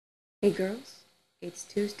Hey girls, it's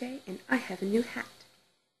Tuesday and I have a new hat.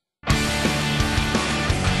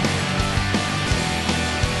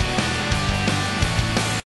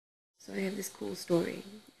 So I have this cool story,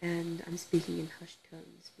 and I'm speaking in hushed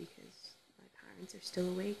tones because my parents are still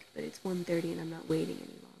awake, but it's 1:30 and I'm not waiting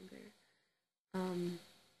any longer.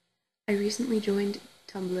 I recently joined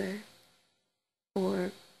Tumblr,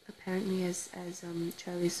 or apparently as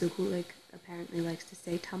Charlie Sukulik apparently likes to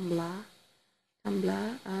say, Tumblr.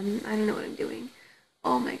 Tumblr. I don't know what I'm doing.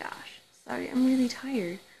 Oh my gosh. Sorry, I'm really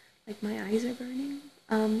tired. Like, my eyes are burning.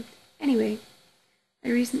 Anyway, I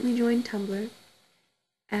recently joined Tumblr,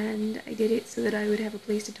 and I did it so that I would have a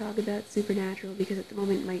place to talk about Supernatural, because at the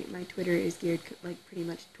moment my Twitter is geared, like, pretty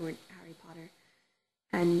much toward Harry Potter,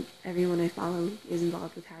 and everyone I follow is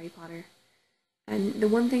involved with Harry Potter. And the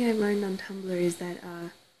one thing I've learned on Tumblr is that,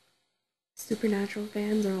 Supernatural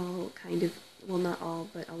fans are all kind of, well, not all,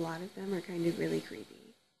 but a lot of them are kind of really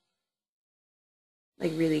creepy.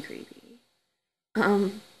 Like, really creepy.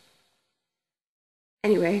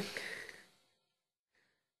 Anyway,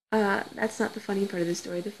 that's not the funny part of the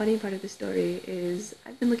story. The funny part of the story is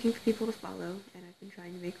I've been looking for people to follow, and I've been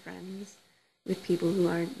trying to make friends with people who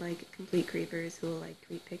aren't, like, complete creepers who will, like,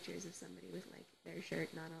 tweet pictures of somebody with, like, their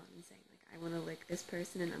shirt not on and saying, like, I want to lick this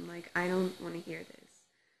person, and I'm like, I don't want to hear this.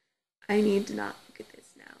 I need to not look at this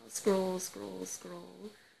now. Scroll, scroll, scroll.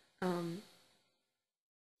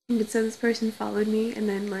 But so this person followed me, and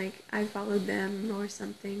then, like, I followed them or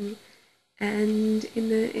something, and in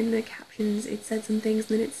the captions it said some things,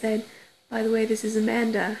 and then it said, by the way, this is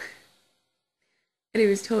Amanda. And it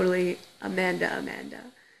was totally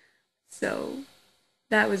Amanda. So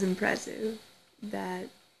that was impressive. That,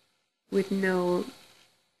 with no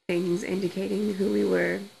things indicating who we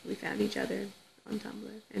were, we found each other on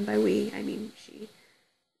Tumblr. And by we, I mean she.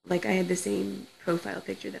 Like, I had the same profile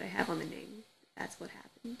picture that I have on the name. That's what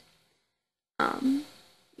happened.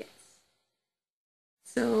 Yes.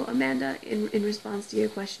 So, Amanda, in response to your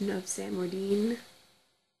question of Sam or Dean,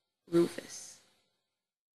 Rufus.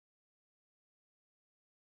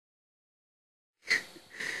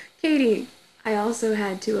 Katie, I also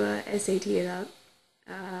had to SAT it up.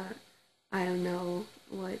 I don't know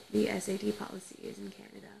what the SAT policy is in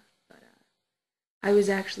Canada, but I was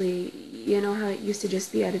actually, you know how it used to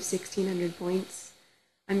just be out of 1,600 points?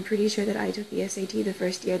 I'm pretty sure that I took the SAT the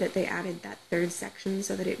first year that they added that third section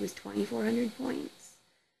so that it was 2,400 points.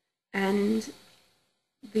 And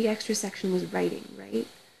the extra section was writing, right?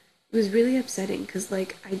 It was really upsetting because,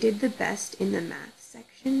 like, I did the best in the math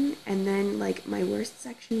section, and then, like, my worst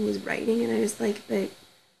section was writing, and I was like, but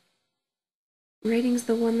writing's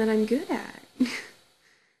the one that I'm good at.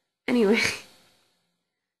 Anyway,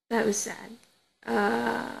 that was sad.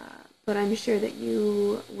 But I'm sure that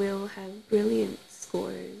you will have brilliant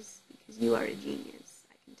scores because you are a genius,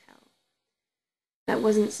 I can tell. That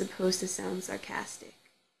wasn't supposed to sound sarcastic.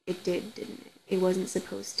 It did, didn't it? It wasn't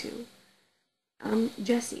supposed to.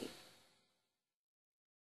 Jesse.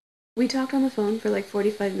 We talked on the phone for like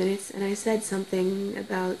 45 minutes, and I said something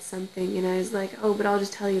about something, and I was like, oh, but I'll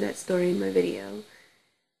just tell you that story in my video.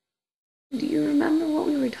 Do you remember what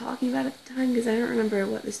we were talking about at the time? Because I don't remember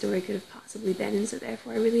what the story could have possibly been, and so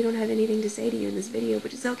therefore I really don't have anything to say to you in this video,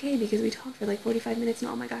 which is okay because we talked for like 45 minutes, and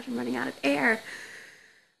oh my gosh, I'm running out of air.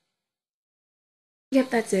 Yep,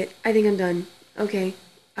 that's it. I think I'm done. Okay.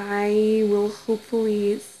 I will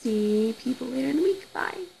hopefully see people later in the week.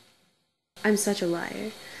 Bye. I'm such a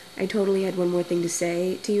liar. I totally had one more thing to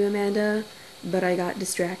say to you, Amanda, but I got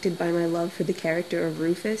distracted by my love for the character of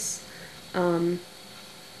Rufus.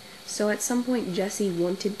 So at some point Jessie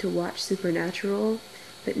wanted to watch Supernatural,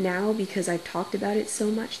 but now because I've talked about it so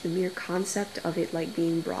much, the mere concept of it, like,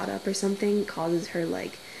 being brought up or something causes her,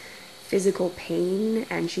 like, physical pain,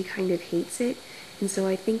 and she kind of hates it. And so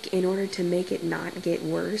I think in order to make it not get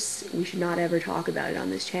worse, we should not ever talk about it on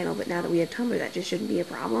this channel, but now that we have Tumblr, that just shouldn't be a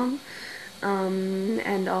problem.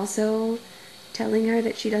 And also telling her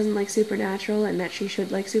that she doesn't like Supernatural and that she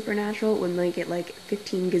should like Supernatural would make it like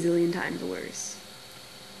 15 gazillion times worse.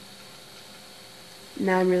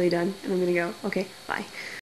 Now I'm really done, and I'm gonna go. Okay, bye.